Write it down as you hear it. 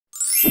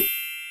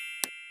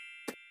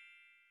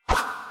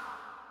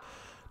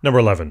Number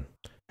 11.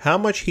 How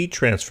much heat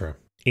transfer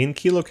in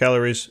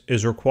kilocalories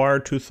is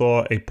required to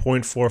thaw a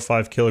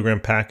 0.45 kilogram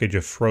package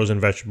of frozen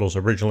vegetables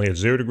originally at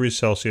 0 degrees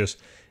Celsius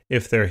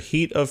if their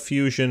heat of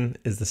fusion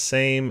is the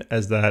same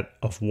as that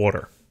of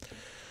water?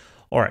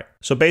 All right,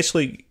 so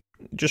basically,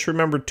 just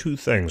remember two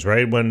things,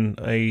 right? When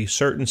a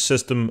certain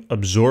system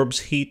absorbs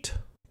heat,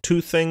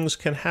 two things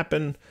can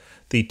happen.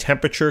 The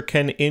temperature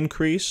can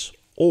increase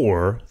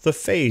or the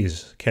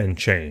phase can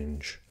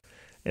change.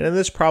 And in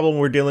this problem,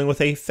 we're dealing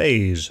with a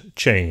phase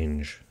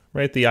change,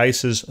 right? The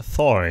ice is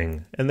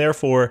thawing, and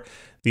therefore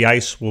the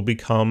ice will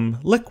become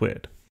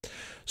liquid.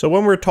 So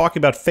when we're talking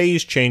about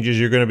phase changes,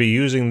 you're going to be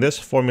using this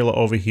formula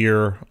over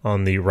here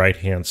on the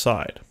right-hand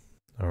side,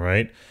 all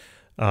right?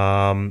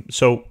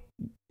 So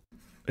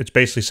it's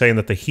basically saying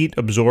that the heat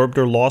absorbed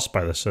or lost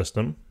by the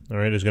system, all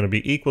right, is going to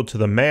be equal to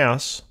the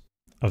mass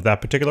of that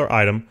particular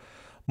item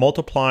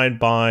multiplied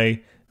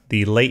by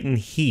the latent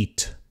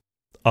heat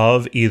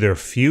of either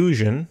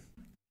fusion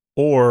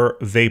or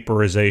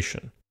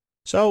vaporization.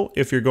 So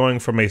if you're going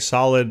from a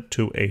solid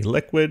to a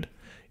liquid,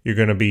 you're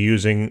going to be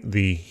using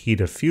the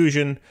heat of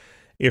fusion.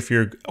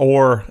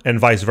 And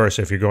vice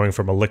versa, if you're going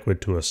from a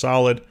liquid to a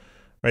solid,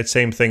 right?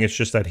 Same thing, it's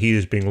just that heat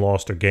is being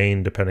lost or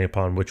gained depending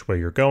upon which way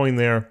you're going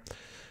there.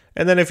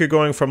 And then if you're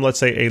going from, let's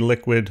say, a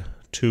liquid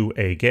to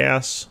a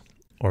gas,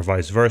 or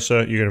vice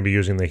versa, you're going to be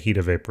using the heat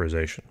of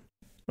vaporization.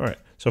 All right,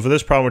 so for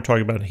this problem, we're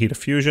talking about heat of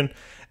fusion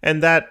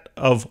and that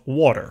of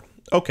water.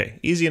 Okay,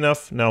 easy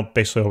enough. Now,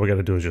 basically, all we got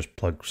to do is just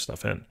plug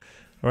stuff in.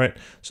 All right,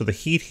 so the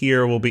heat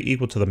here will be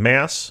equal to the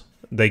mass.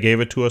 They gave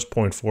it to us,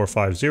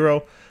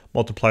 0.450,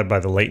 multiplied by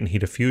the latent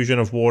heat of fusion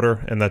of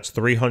water, and that's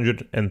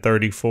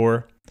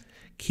 334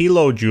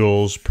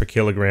 kilojoules per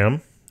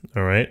kilogram.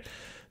 All right,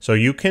 so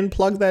you can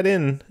plug that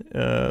in,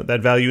 that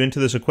value into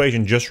this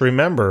equation. Just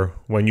remember,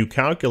 when you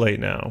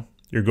calculate now,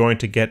 you're going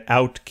to get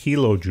out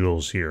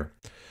kilojoules here.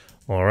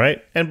 All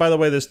right, and by the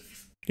way, this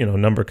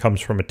number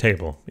comes from a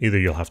table. Either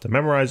you'll have to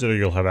memorize it or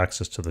you'll have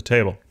access to the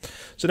table.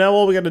 So now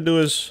all we got to do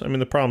is,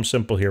 the problem's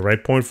simple here,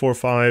 right?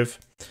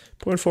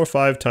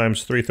 0.45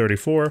 times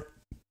 334,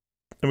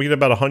 and we get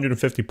about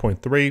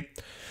 150.3.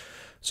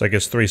 So I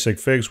guess 3 sig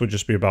figs would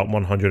just be about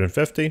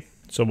 150.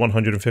 So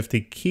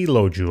 150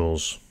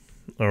 kilojoules.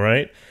 All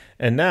right,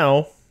 and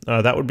now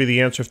that would be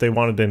the answer if they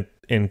wanted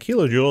in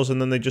kilojoules,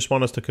 and then they just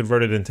want us to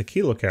convert it into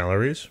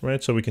kilocalories,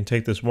 right? So we can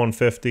take this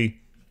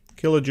 150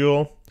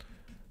 kilojoule,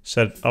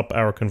 set up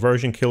our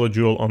conversion,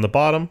 kilojoule on the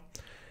bottom,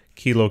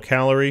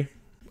 kilocalorie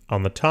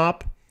on the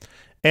top,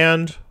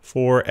 and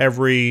for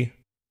every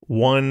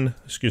one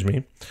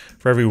kilocalorie,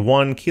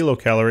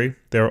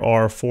 there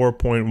are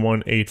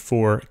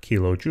 4.184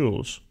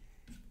 kilojoules.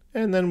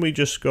 And then we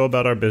just go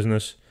about our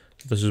business.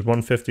 This is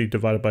 150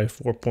 divided by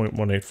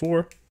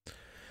 4.184,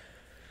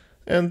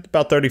 and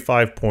about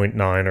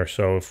 35.9 or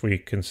so if we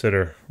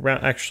consider,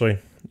 actually,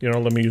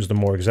 let me use the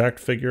more exact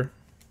figure,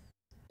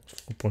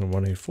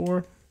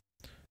 4.184.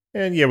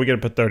 And yeah, we get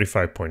about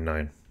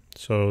 35.9.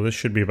 So this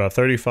should be about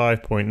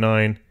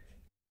 35.9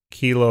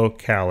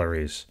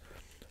 kilocalories,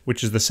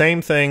 which is the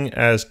same thing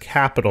as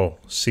capital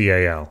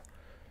CAL.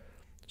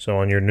 So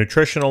on your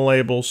nutritional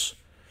labels,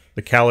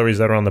 the calories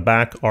that are on the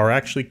back are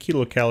actually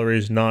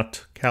kilocalories,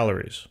 not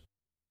calories,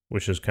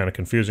 which is kind of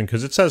confusing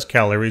because it says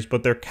calories,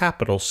 but they're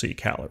capital C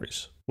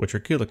calories, which are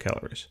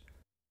kilocalories.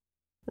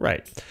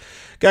 Right.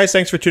 Guys,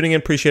 thanks for tuning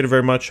in. Appreciate it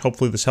very much.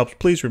 Hopefully this helps.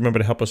 Please remember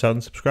to help us out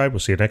and subscribe. We'll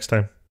see you next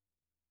time.